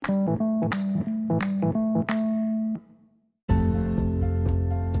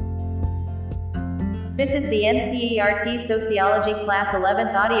This is the NCERT Sociology Class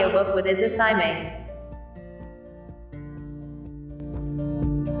 11th audiobook with Isis Aime.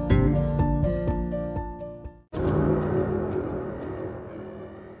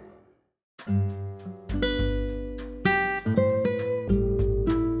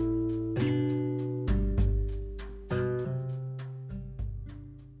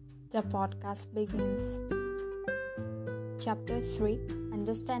 The podcast begins. Chapter 3: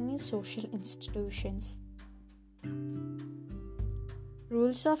 Understanding Social Institutions.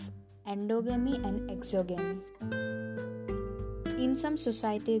 Rules of endogamy and exogamy. In some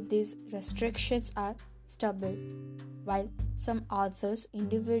societies, these restrictions are stubborn, while some others,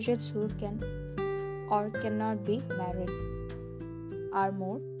 individuals who can or cannot be married, are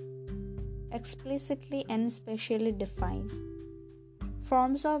more explicitly and specially defined.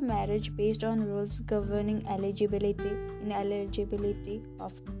 Forms of marriage based on rules governing eligibility, ineligibility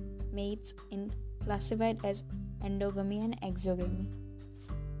of mates in classified as endogamy and exogamy.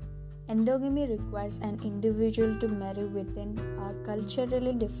 Endogamy requires an individual to marry within a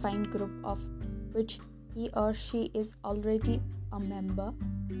culturally defined group of which he or she is already a member,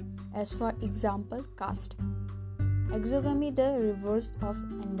 as for example, caste. Exogamy, the reverse of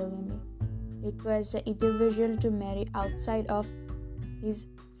endogamy, requires the individual to marry outside of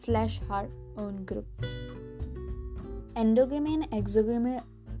his/her own group. Endogamy and exogamy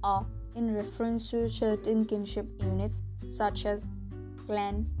are in reference to certain kinship units such as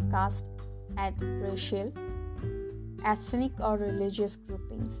clan, caste, and racial, ethnic, or religious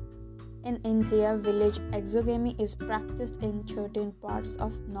groupings. In India, village exogamy is practiced in certain parts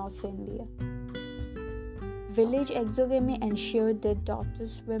of North India. Village exogamy ensured that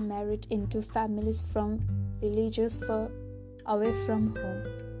daughters were married into families from villages far away from home.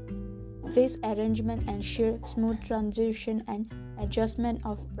 This arrangement ensured smooth transition and adjustment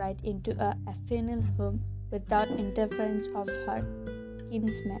of bride into a affinal home without interference of her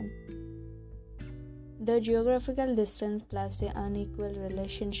kinsman. The geographical distance plus the unequal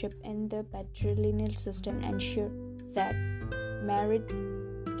relationship in the patrilineal system ensured that married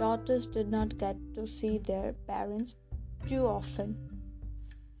daughters did not get to see their parents too often.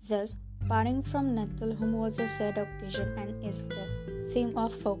 Thus, parting from natal home was a sad occasion and is the theme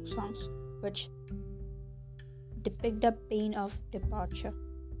of folk songs, which depict the pain of departure.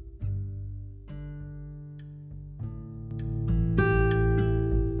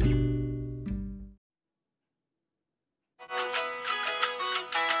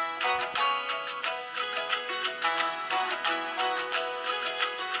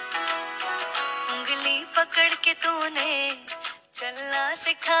 उंगली पकड़ के तूने चलना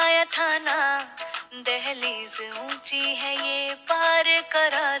सिखाया था ना, दहलीज ऊंची है ये पार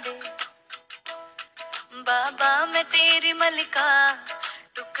करा दे। बाबा मैं तेरी मलिका,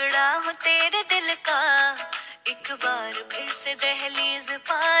 टुकड़ा हूँ तेरे दिल का, एक बार फिर से दहलीज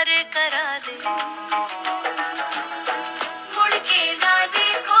पार करा दे। मुड़ के ना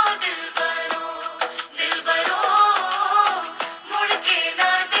देखो दिलबरो, दिलबरो, मुड़ के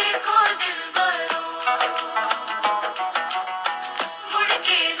ना देखो दिलबरो, मुड़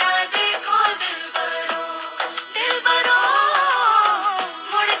के ना देखो दिलबरो, दिलबरो,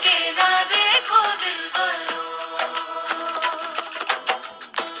 मुड़ के ना देखो Dilbaro.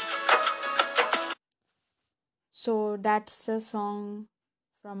 So that's a song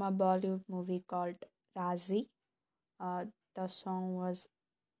from a Bollywood movie called Razi. The song was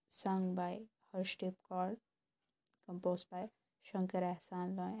sung by Harshdeep Kaur, composed by Shankar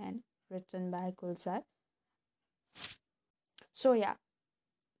Ehsaan Loy, and written by Gulzar. So yeah,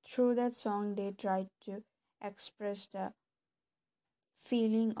 through that song they tried to express the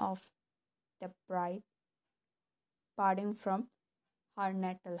feeling of the bride parting from her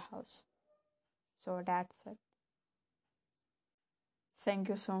natal house. So that's it. Thank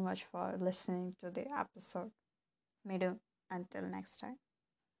you so much for listening to the episode. Meetu until next time.